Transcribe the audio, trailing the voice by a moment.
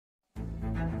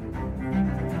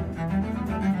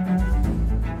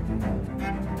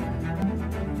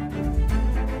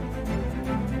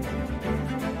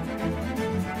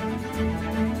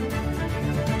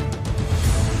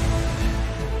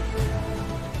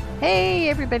Hey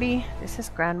everybody, this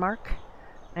is Grandmark,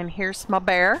 and here's my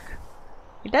bear.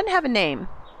 He doesn't have a name.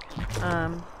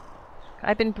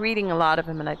 I've been breeding a lot of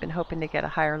them, and I've been hoping to get a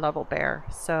higher level bear.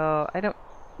 So I don't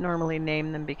normally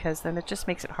name them because then it just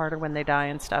makes it harder when they die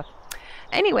and stuff.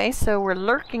 Anyway, so we're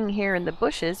lurking here in the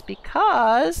bushes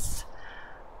because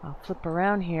I'll flip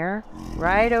around here.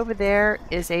 Right over there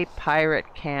is a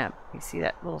pirate camp. You see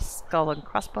that little skull and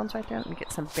crossbones right there? Let me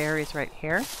get some berries right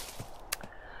here.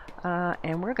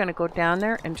 And we're going to go down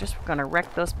there and just going to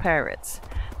wreck those pirates.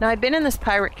 Now, I've been in this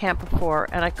pirate camp before,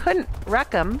 and I couldn't wreck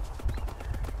them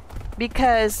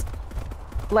because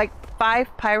like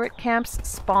 5 pirate camps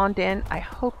spawned in. I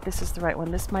hope this is the right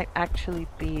one. This might actually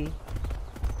be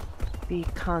the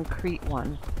concrete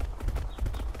one.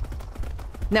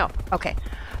 No, okay.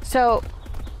 So,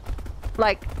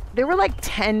 like, there were like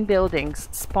 10 buildings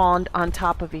spawned on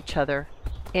top of each other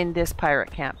in this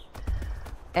pirate camp.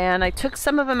 And I took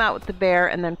some of them out with the bear,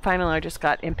 and then finally I just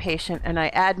got impatient and I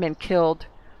admin killed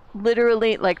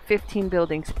literally like 15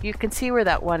 buildings. You can see where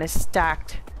that one is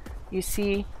stacked. You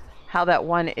see how that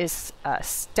one is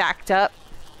stacked up.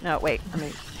 No, wait, let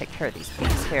me take care of these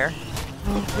bees here.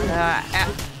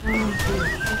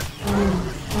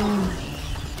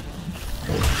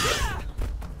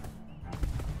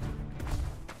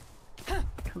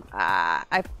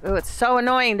 Oh, it's so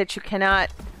annoying that you cannot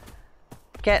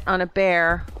get on a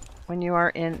bear when you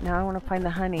are in. Now I want to find the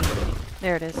honey.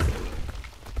 There it is.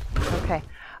 Okay.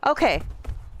 Okay.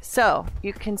 So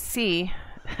you can see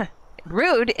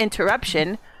rude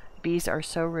interruption. Bees are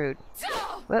so rude.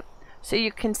 Whoop. So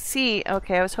you can see.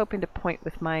 Okay, I was hoping to point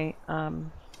with my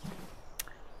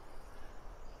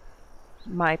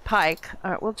my pike. All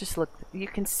right, we'll just look. You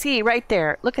can see right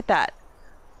there. Look at that.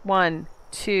 1,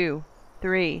 2,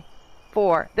 3,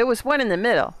 4. There was one in the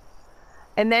middle.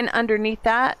 And then underneath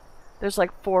that, there's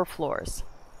like 4 floors.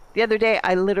 The other day,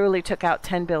 I literally took out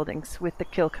 10 buildings with the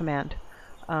kill command,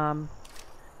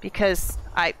 because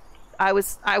I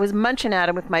was munching at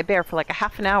him with my bear for like a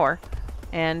half an hour,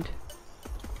 and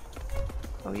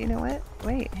oh, you know what?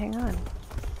 Wait, hang on.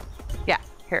 Yeah,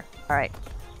 here. All right.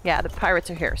 Yeah, the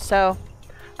pirates are here. So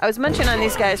I was munching on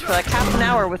these guys for like half an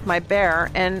hour with my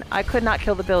bear, and I could not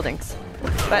kill the buildings.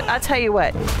 But I'll tell you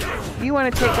what. You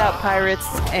want to take out pirates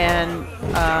and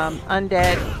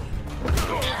undead.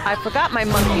 I forgot my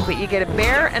monkey, but you get a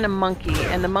bear and a monkey,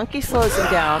 and the monkey slows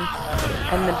them down,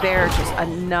 and the bear just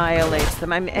annihilates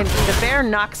them. And the bear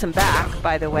knocks them back,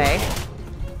 by the way.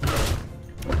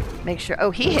 Make sure.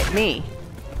 Oh, he hit me.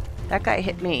 That guy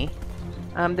hit me.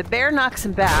 The bear knocks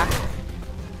him back,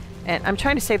 and I'm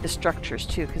trying to save the structures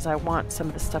too, because I want some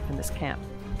of the stuff in this camp.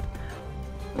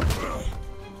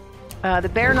 The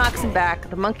bear knocks him back,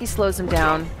 the monkey slows him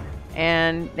down,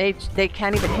 and they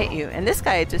can't even hit you. And this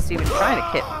guy is just even trying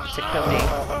to kill me.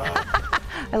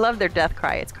 I love their death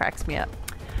cry. It cracks me up.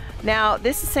 Now,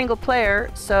 this is single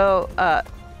player, so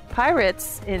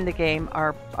pirates in the game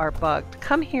are bugged.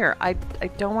 Come here. I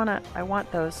don't want to. I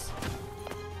want those.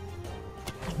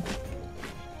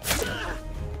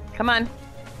 Come on.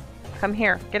 Come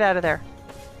here. Get out of there.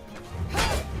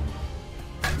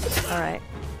 All right.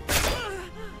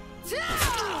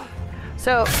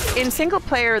 So, in single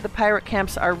player, the pirate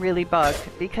camps are really bugged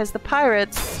because the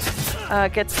pirates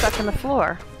get stuck on the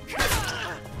floor.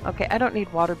 Okay, I don't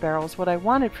need water barrels. What I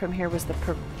wanted from here was the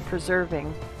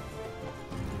preserving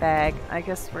bag. I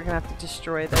guess we're going to have to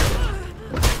destroy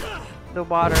the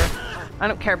water. I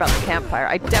don't care about the campfire.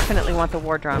 I definitely want the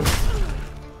war drums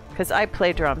because I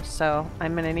play drums, so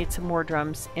I'm going to need some more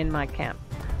drums in my camp.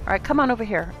 Alright, come on over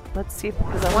here. Let's see,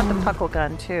 because I want the puckle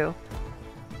gun too.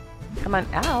 Come on.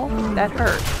 Ow. That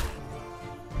hurt.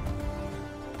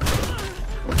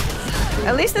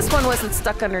 At least this one wasn't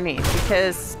stuck underneath,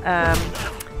 because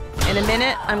in a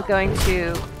minute I'm going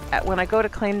to, when I go to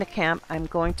claim the camp, I'm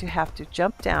going to have to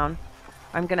jump down.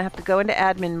 I'm going to have to go into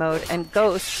admin mode and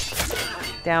ghost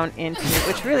down into,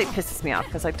 which really pisses me off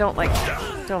because I don't like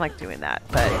doing that.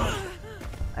 But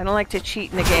I don't like to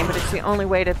cheat in the game, but it's the only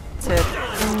way to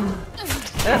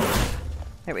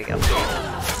there we go.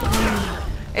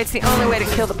 It's the only way to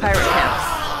kill the pirate camps.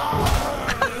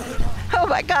 Oh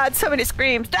my god, so many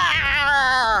screams.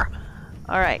 Ah!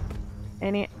 Alright.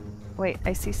 Wait,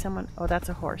 I see someone. Oh, that's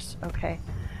a horse. Okay.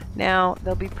 Now,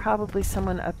 there'll be probably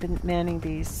someone up in manning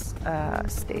these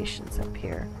stations up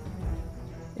here.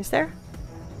 Is there?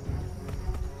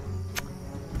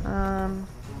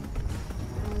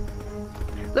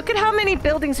 Look at how many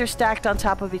buildings are stacked on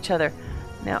top of each other.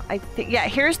 Now, I think, yeah,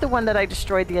 here's the one that I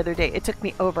destroyed the other day. It took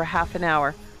me over half an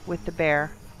hour with the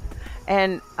bear.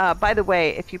 And by the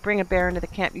way, if you bring a bear into the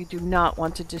camp, you do not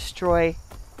want to destroy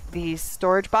these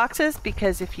storage boxes,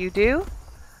 because if you do,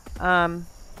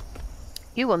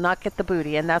 You will not get the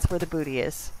booty, and that's where the booty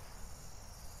is.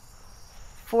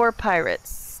 4 pirates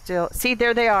still. See,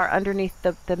 there they are underneath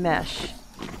the mesh.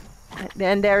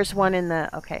 And there's one in the.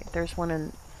 Okay, there's one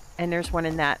in, and there's one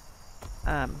in that.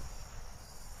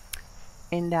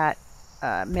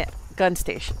 Gun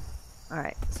station. All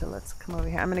right, so let's come over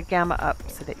here. I'm gonna gamma up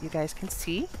so that you guys can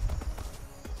see.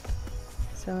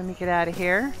 So let me get out of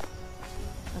here.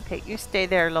 Okay, you stay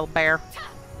there, little bear.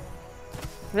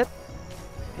 Yep.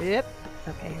 Yep.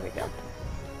 Okay, here we go.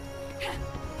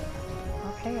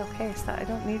 Okay, so I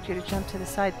don't need you to jump to the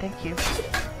side, thank you.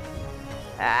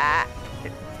 Ah!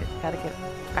 Gotta get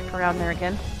back around there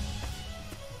again.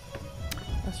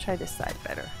 Let's try this side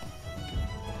better.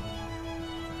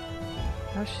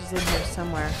 Oh, she's in here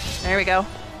somewhere. There we go.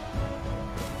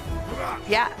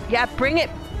 Yeah, bring it,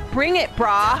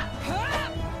 brah!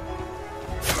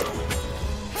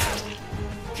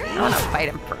 I wanna fight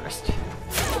him first.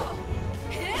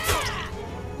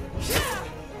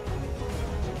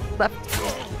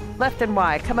 Left and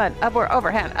Y. Come on,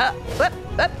 overhand. Up.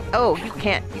 Oh, you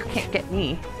can't get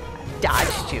me. I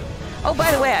dodged you. Oh,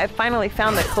 by the way, I finally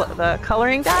found the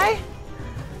coloring dye,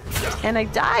 and I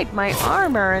dyed my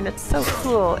armor, and it's so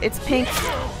cool. It's pink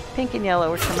and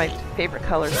yellow, which are my favorite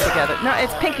colors together. No,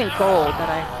 it's pink and gold that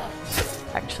I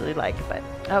actually like. But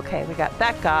okay, we got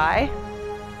that guy.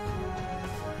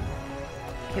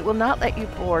 It will not let you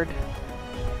board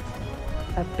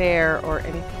a bear or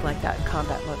anything like that in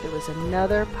combat mode. There was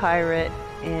another pirate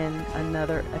in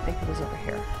another, I think it was over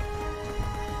here.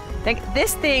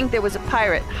 This thing, there was a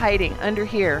pirate hiding under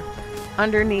here,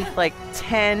 underneath like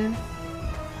 10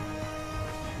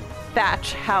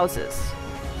 thatch houses.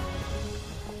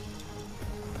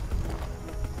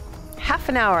 Half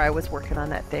an hour I was working on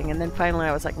that thing, and then finally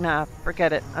I was like, nah,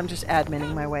 forget it. I'm just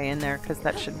adminning my way in there, because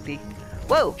that shouldn't be...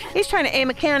 Whoa! He's trying to aim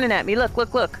a cannon at me. Look.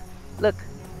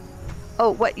 Oh,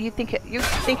 what, you think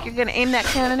you're gonna aim that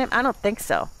cannon at him? I don't think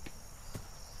so.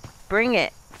 Bring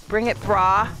it,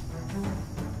 brah.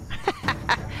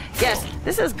 Yes,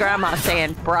 this is Grandma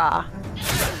saying brah.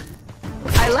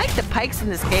 I like the pikes in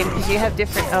this game because you have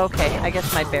different... Okay, I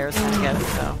guess my bear's gonna get him,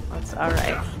 so that's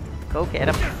alright. Go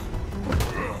get him.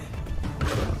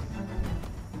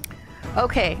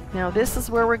 Okay, now this is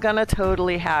where we're gonna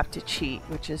totally have to cheat,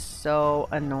 which is so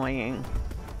annoying.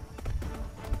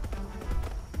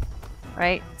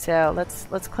 Right, so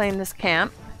let's claim this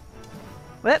camp.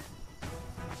 Whoop.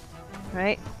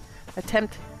 Right,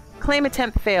 claim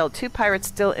attempt failed. 2 pirates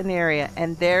still in the area,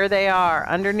 and there they are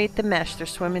underneath the mesh. They're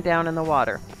swimming down in the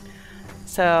water.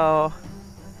 So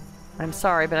I'm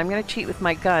sorry, but I'm gonna cheat with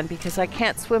my gun because I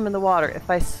can't swim in the water.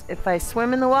 If I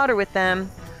swim in the water with them,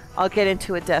 I'll get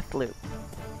into a death loop.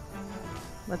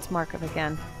 Let's mark them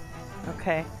again.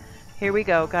 Okay, here we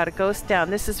go. Got a ghost down.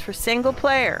 This is for single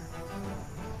player.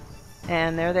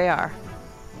 And there they are.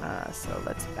 So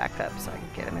let's back up so I can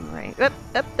get them in range. Up.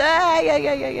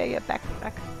 Yeah. Back.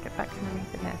 Get back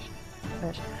underneath the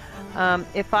mesh.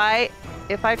 If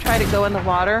I try to go in the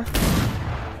water,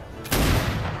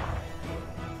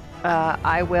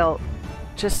 I will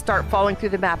just start falling through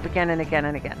the map again and again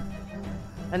and again.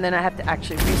 And then I have to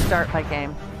actually restart my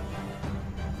game.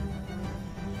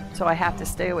 So I have to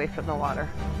stay away from the water.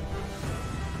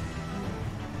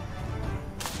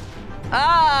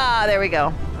 Ah, there we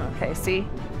go. Okay, see?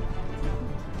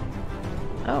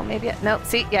 Oh, maybe... No,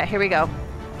 see? Yeah, here we go.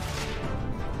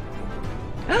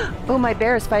 Oh, my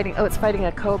bear is fighting... Oh, it's fighting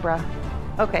a cobra.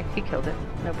 Okay, he killed it.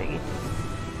 No biggie.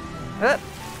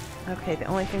 Okay, the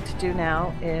only thing to do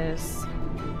now is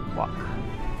walk.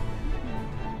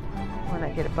 When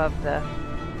I get above the...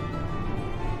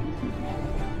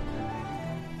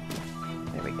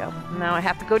 There we go. Now I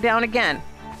have to go down again.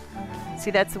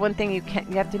 See, that's the one thing you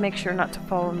have to make sure not to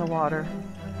fall in the water.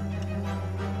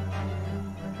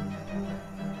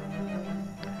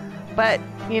 But,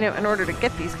 you know, in order to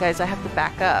get these guys, I have to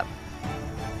back up.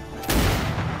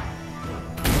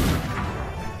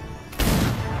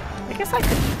 I guess I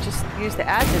could just use the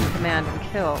admin command and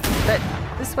kill, but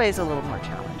this way is a little more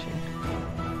challenging.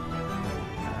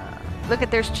 Look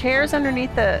there's chairs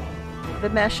underneath the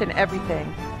mesh and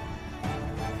everything.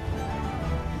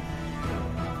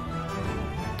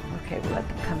 Okay, we'll let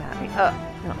them come at me. Oh,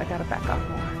 no, I gotta back off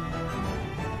more.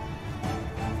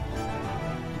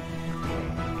 Okay,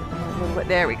 get them a little bit.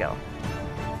 There we go.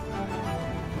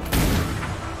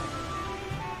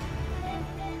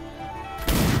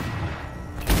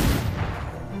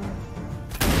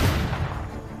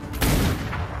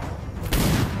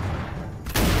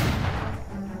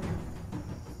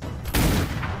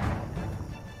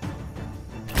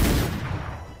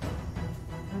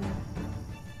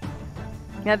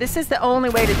 Now this is the only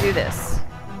way to do this,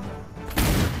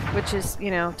 which is,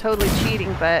 you know, totally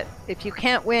cheating, but if you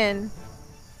can't win,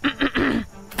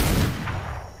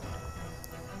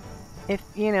 if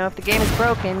the game is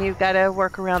broken, you've got to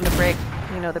work around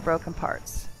the broken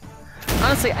parts.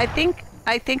 Honestly, I think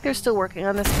they're still working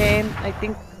on this game. I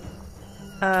think,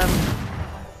 I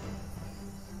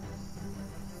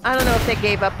don't know if they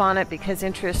gave up on it because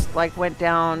interest like went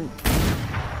down.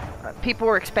 People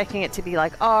were expecting it to be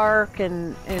like Ark,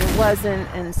 and it wasn't,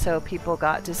 and so people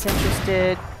got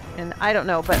disinterested. And I don't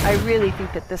know, but I really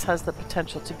think that this has the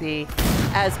potential to be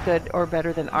as good or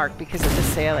better than Ark because of the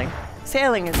sailing.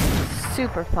 Sailing is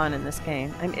super fun in this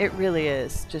game. I mean, it really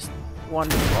is just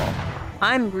wonderful.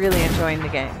 I'm really enjoying the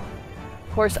game.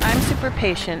 Of course, I'm super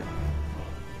patient,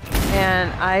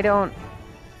 and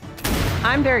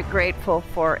I'm very grateful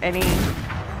for anything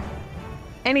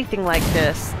like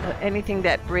this, anything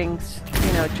that brings,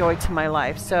 you know, joy to my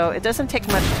life. So it doesn't take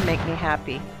much to make me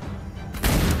happy.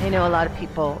 I know a lot of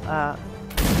people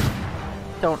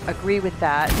don't agree with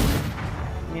that.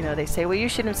 You know, they say, well, you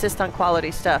should insist on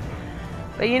quality stuff.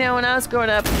 But you know, when I was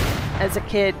growing up as a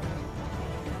kid,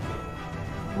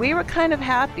 we were kind of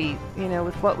happy, you know,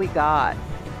 with what we got.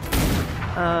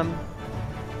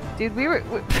 Dude,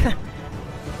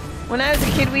 when I was a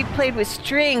kid, we played with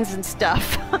strings and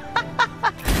stuff.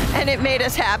 And it made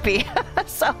us happy.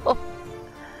 So,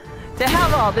 to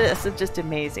have all this is just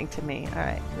amazing to me.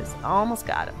 Alright, just almost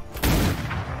got him.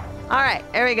 Alright,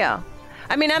 there we go.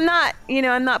 I mean, I'm not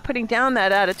putting down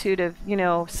that attitude of, you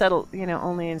know, settle, you know,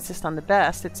 only insist on the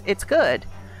best. It's good.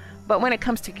 But when it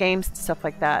comes to games and stuff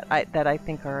like that, that I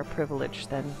think are a privilege,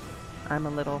 then I'm a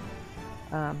little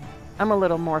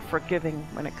more forgiving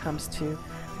when it comes to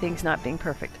things not being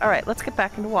perfect. Alright, let's get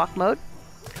back into walk mode.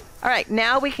 Alright,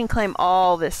 now we can claim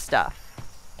all this stuff.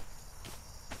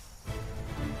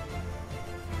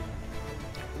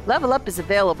 Level up is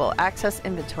available. Access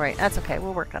inventory. That's okay,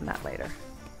 we'll work on that later.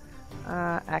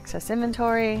 Access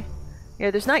inventory.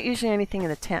 Yeah, there's not usually anything in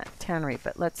the tannery,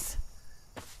 but let's...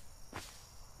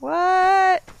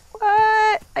 What?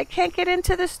 I can't get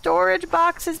into the storage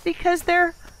boxes because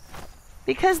they're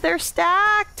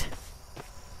stacked?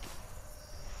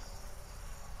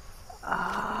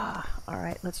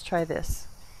 Alright, let's try this.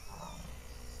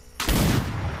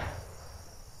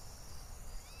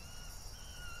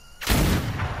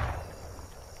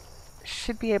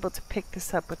 Should be able to pick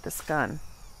this up with this gun.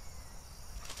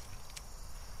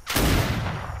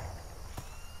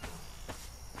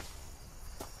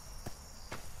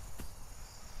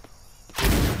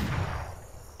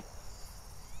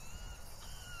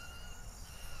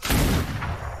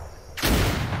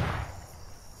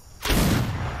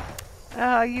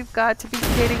 Oh, you've got to be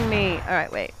kidding me.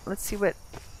 Alright, wait. Let's see if I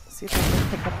can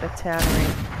pick up the tannery.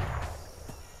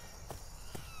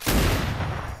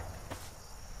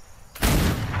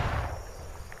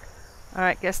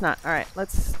 Alright, guess not. Alright,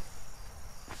 let's...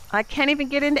 I can't even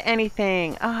get into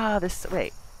anything. Ah, this...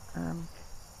 Wait.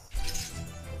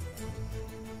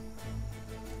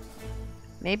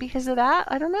 Maybe because of that?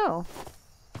 I don't know.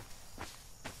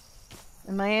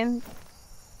 Am I in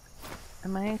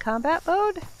combat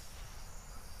mode?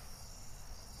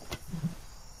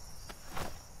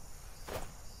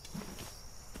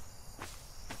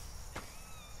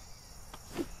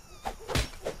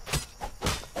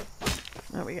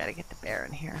 Oh, we gotta get the bear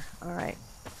in here. Alright.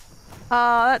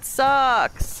 Oh, that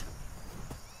sucks!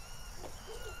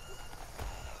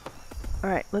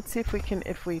 Alright, let's see if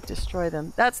we destroy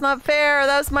them. That's not fair!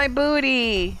 That's my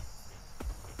booty!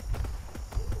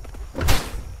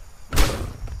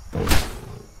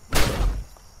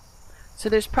 So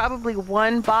there's probably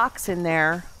one box in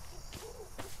there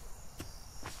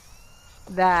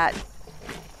that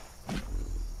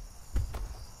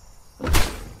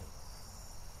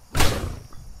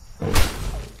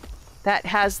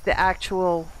has the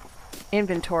actual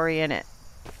inventory in it.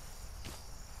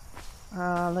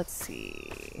 Let's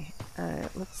see.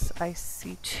 I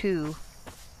see two.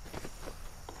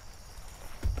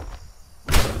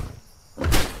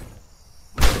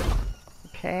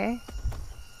 Okay.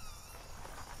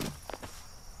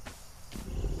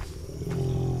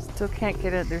 Still can't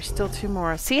get it. There's still two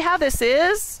more. See how this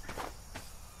is?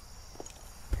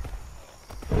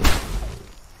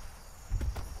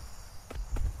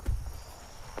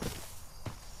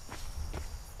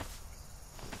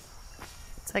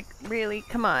 Like, really?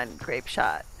 Come on, Grape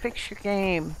Shot. Fix your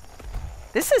game.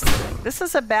 This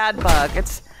is a bad bug.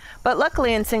 But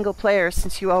luckily in single player,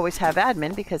 since you always have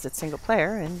admin because it's single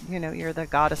player and you know you're the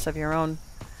goddess of your own.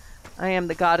 I am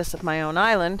the goddess of my own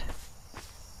island.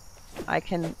 I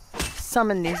can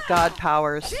summon these god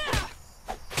powers.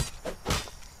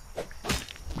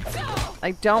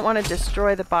 I don't want to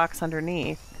destroy the box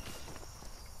underneath.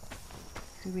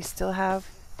 Do we still have...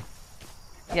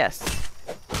 Yes.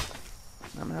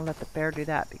 I'm going to let the bear do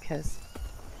that because...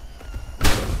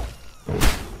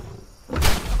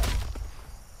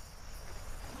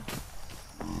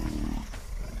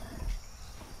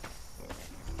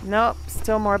 Nope,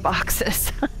 still more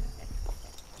boxes.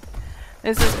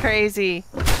 This is crazy.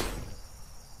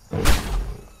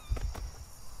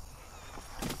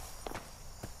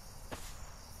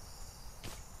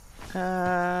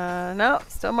 No,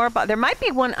 still more boxes. There might be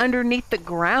one underneath the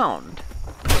ground.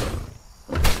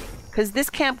 Because this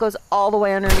camp goes all the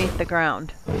way underneath the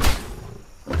ground.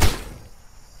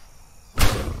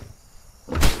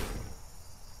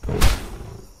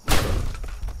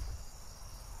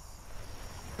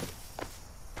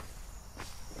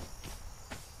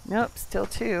 Nope, still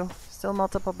two. Still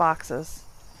multiple boxes.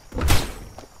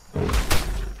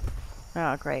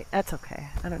 Oh, great. That's okay.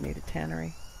 I don't need a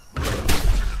tannery.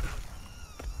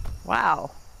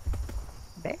 Wow.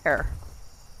 Bear.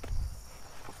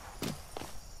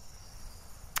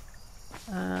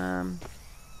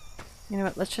 You know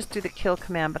what? Let's just do the kill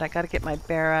command, but I gotta get my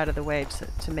bear out of the way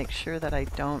to make sure that I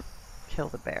don't kill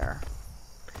the bear.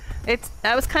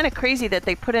 That was kind of crazy that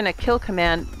they put in a kill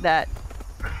command that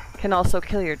can also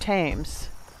kill your tames.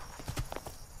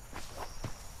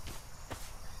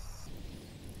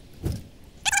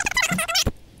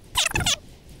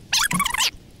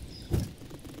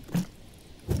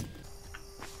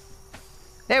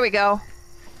 There we go.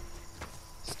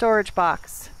 Storage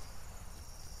box.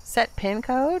 Set pin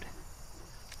code?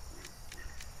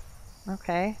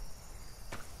 Okay.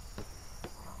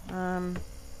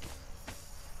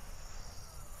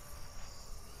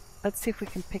 Let's see if we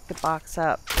can pick the box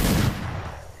up.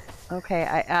 Okay,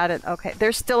 I added... Okay,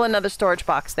 there's still another storage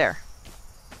box there.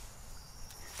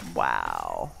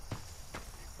 Wow.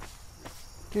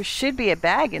 There should be a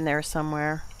bag in there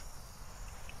somewhere.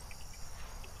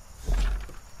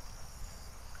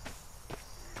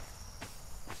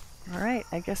 Alright,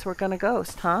 I guess we're gonna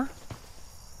ghost, huh?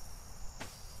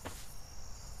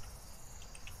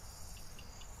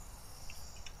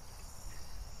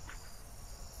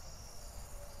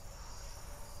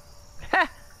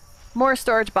 More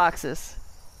storage boxes.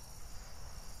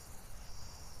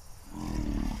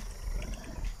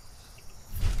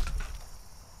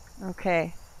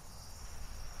 Okay.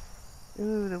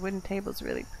 Ooh, the wooden table's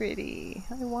really pretty.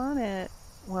 I want it.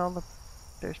 Well,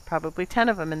 there's probably 10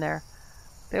 of them in there.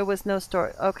 There was no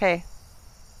storage. Okay.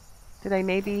 Did I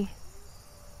maybe...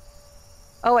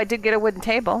 Oh, I did get a wooden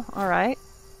table. Alright.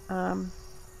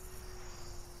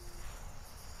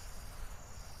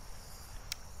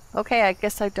 Okay, I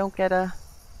guess I don't get a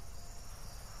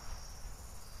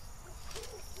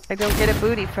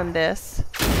booty from this.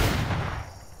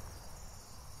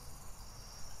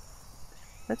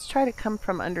 Let's try to come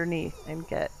from underneath and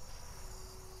get...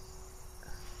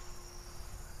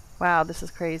 Wow, this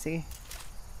is crazy.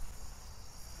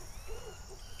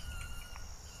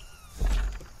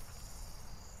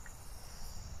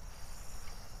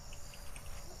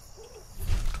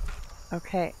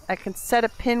 Okay, I can set a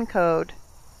pin code.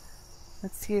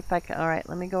 Let's see if I can... Alright,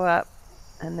 let me go up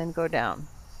and then go down.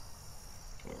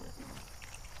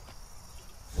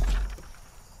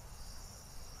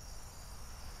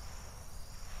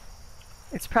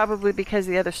 It's probably because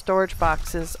the other storage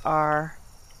boxes are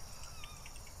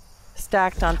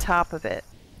stacked on top of it.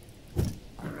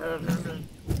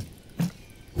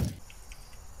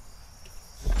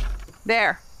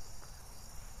 There.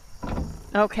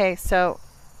 Okay, so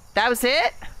that was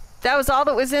it? That was all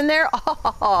that was in there?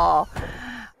 Oh.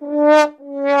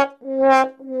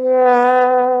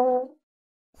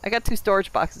 I got 2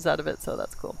 storage boxes out of it, so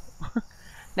that's cool.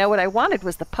 Now what I wanted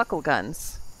was the puckle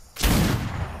guns.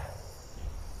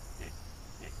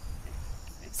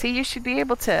 See, you should be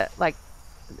able to, like...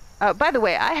 by the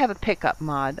way, I have a pickup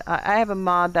mod. I have a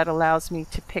mod that allows me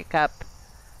to pick up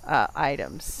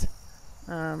items.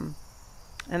 And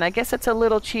I guess it's a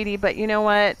little cheaty, but you know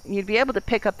what? You'd be able to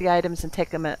pick up the items and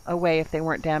take them away if they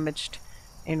weren't damaged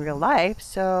in real life.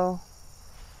 So,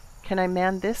 can I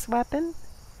man this weapon?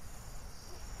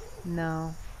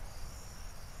 No.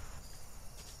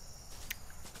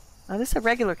 Oh, this is a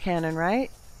regular cannon,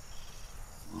 right?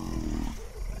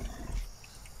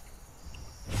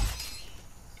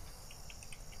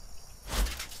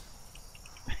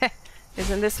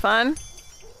 Isn't this fun?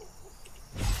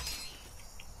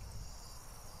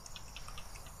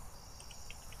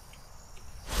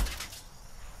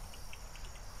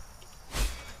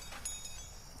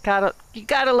 You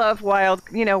gotta love wild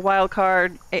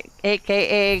card,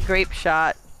 aka grape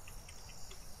shot.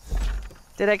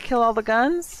 Did I kill all the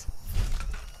guns?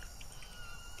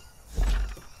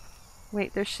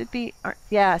 Wait, there should be...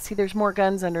 yeah, see, there's more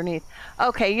guns underneath.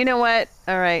 Okay, you know what?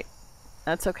 Alright.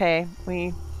 That's okay.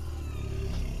 We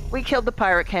killed the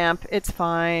pirate camp. It's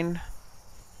fine.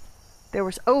 There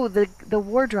was... oh, the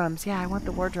war drums. Yeah, I want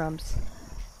the war drums.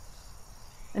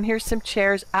 And here's some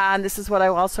chairs. Ah, and this is what I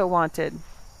also wanted.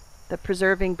 The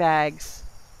preserving bags.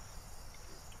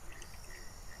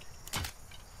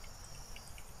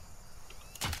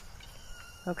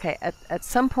 Okay, at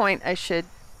some point I should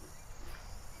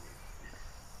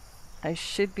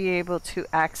be able to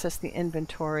access the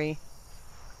inventory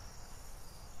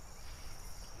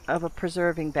of a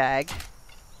preserving bag.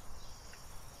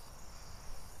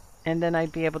 And then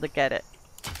I'd be able to get it.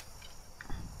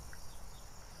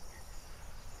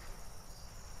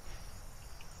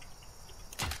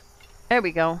 There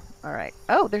we go. Alright.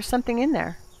 Oh, there's something in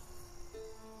there.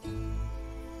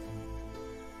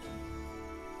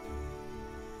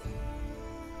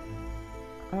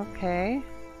 Okay.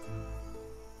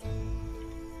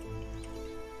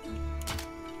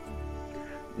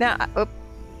 Now, oh,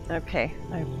 okay.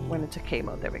 I went into K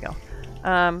mode. There we go.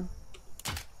 I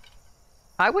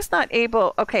was not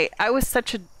able. Okay, I was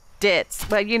such a ditz.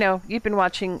 Well, you know, you've been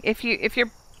watching. If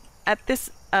you're at this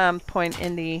point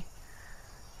in the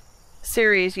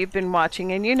series, you've been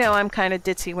watching, and you know I'm kind of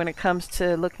ditzy when it comes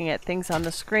to looking at things on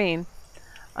the screen.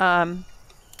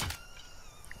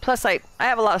 Plus, I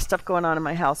have a lot of stuff going on in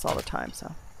my house all the time,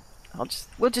 so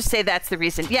we'll just say that's the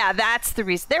reason. Yeah, that's the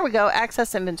reason. There we go.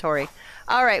 Access inventory.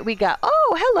 All right, we got.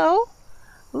 Oh, hello.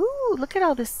 Ooh, look at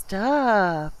all this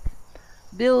stuff.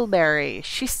 Bilberry,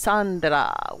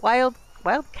 Shisandra, wild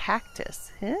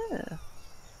cactus, yeah.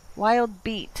 Wild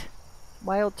beet,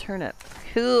 wild turnip.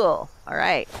 Cool. All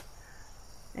right.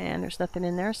 And there's nothing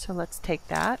in there, so let's take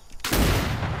that.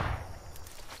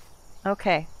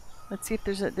 Okay. Let's see if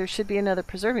there should be another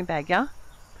preserving bag, yeah?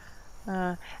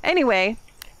 Anyway,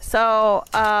 so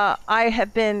I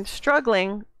have been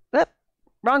struggling. Whoop,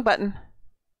 wrong button.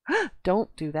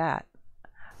 Don't do that.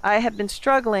 I have been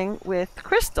struggling with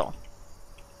crystal.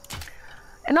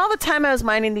 And all the time I was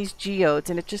mining these geodes,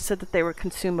 and it just said that they were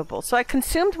consumable. So I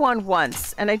consumed one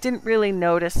once, and I didn't really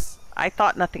notice. I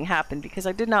thought nothing happened because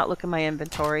I did not look in my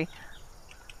inventory.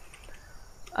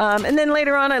 And then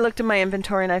later on I looked in my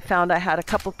inventory and I found I had a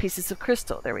couple pieces of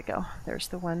crystal. There we go. There's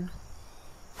the one.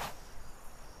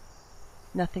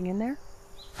 Nothing in there?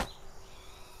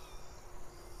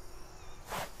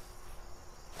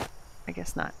 I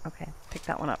guess not. Okay, pick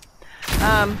that one up.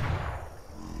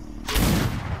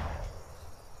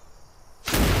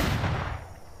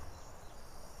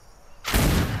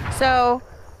 So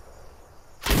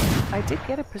I did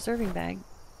get a preserving bag.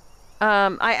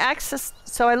 I accessed,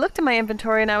 so I looked in my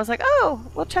inventory and I was like, oh,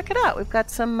 well, check it out. We've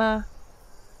got some,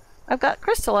 I've got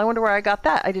crystal. I wonder where I got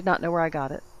that. I did not know where I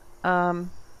got it.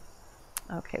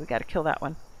 Okay, we got to kill that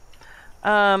one.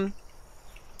 And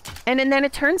then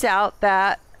it turns out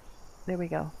that, there we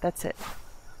go. That's it.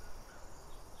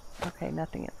 Okay,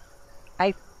 nothing.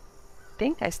 I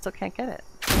think I still can't get it.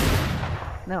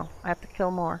 No, I have to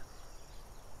kill more.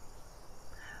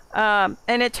 And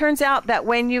it turns out that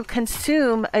when you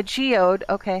consume a geode,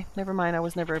 okay, never mind, I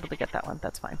was never able to get that one.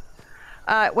 That's fine.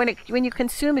 When you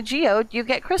consume a geode, you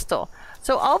get crystal.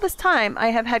 So all this time, I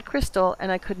have had crystal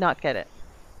and I could not get it.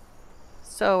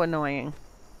 So annoying.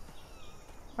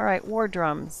 All right, war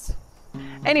drums.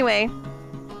 Anyway,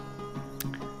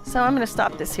 so I'm going to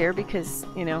stop this here because,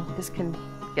 you know, this can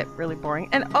get really boring.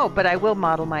 And oh, but I will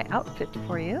model my outfit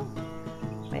for you.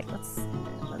 Wait, let's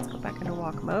go back into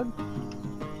walk mode.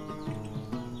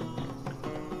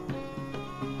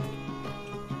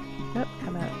 Nope,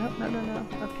 come out. Nope, no.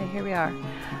 Okay, here we are.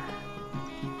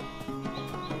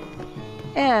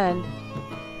 And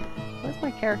what's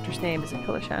my character's name? Is it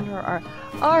Kilishandra or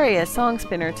Arya, song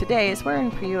spinner, today is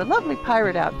wearing for you a lovely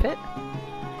pirate outfit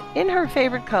in her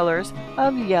favorite colors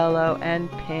of yellow and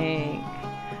pink.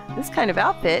 This kind of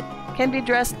outfit can be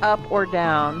dressed up or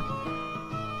down.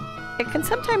 It can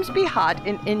sometimes be hot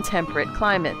in intemperate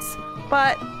climates,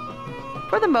 but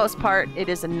for the most part, it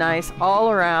is a nice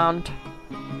all-around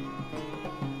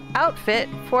outfit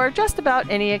for just about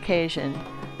any occasion.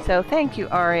 So thank you,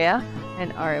 Arya.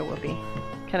 And Arya will be...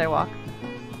 Can I walk?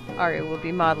 Arya will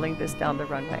be modeling this down the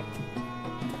runway.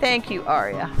 Thank you,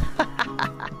 Arya.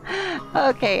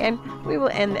 Okay, and we will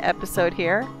end the episode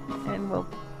here. And we'll...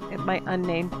 My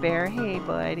unnamed bear. Hey,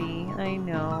 buddy. I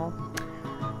know.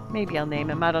 Maybe I'll name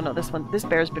him. I don't know. This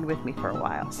bear's been with me for a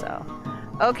while, so...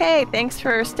 Okay, thanks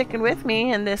for sticking with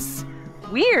me in this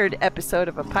weird episode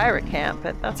of a pirate camp,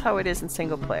 but that's how it is in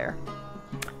single player.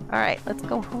 Alright, let's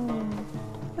go home.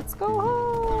 Let's go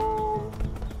home.